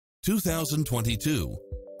2022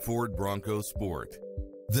 Ford Bronco Sport.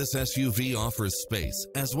 This SUV offers space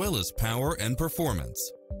as well as power and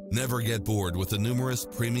performance. Never get bored with the numerous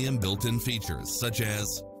premium built-in features such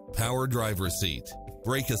as power driver's seat,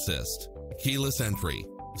 brake assist, keyless entry,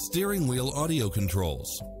 steering wheel audio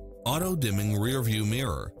controls, auto-dimming rear-view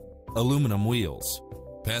mirror, aluminum wheels,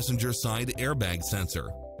 passenger side airbag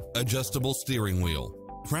sensor, adjustable steering wheel,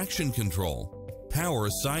 traction control,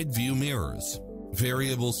 power side view mirrors,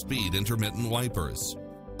 variable speed intermittent wipers,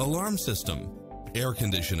 alarm system, air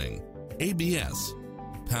conditioning, ABS,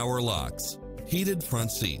 power locks, heated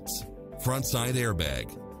front seats, front side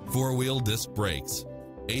airbag, four-wheel disc brakes,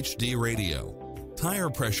 HD radio, tire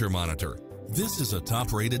pressure monitor. This is a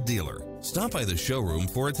top-rated dealer. Stop by the showroom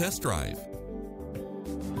for a test drive.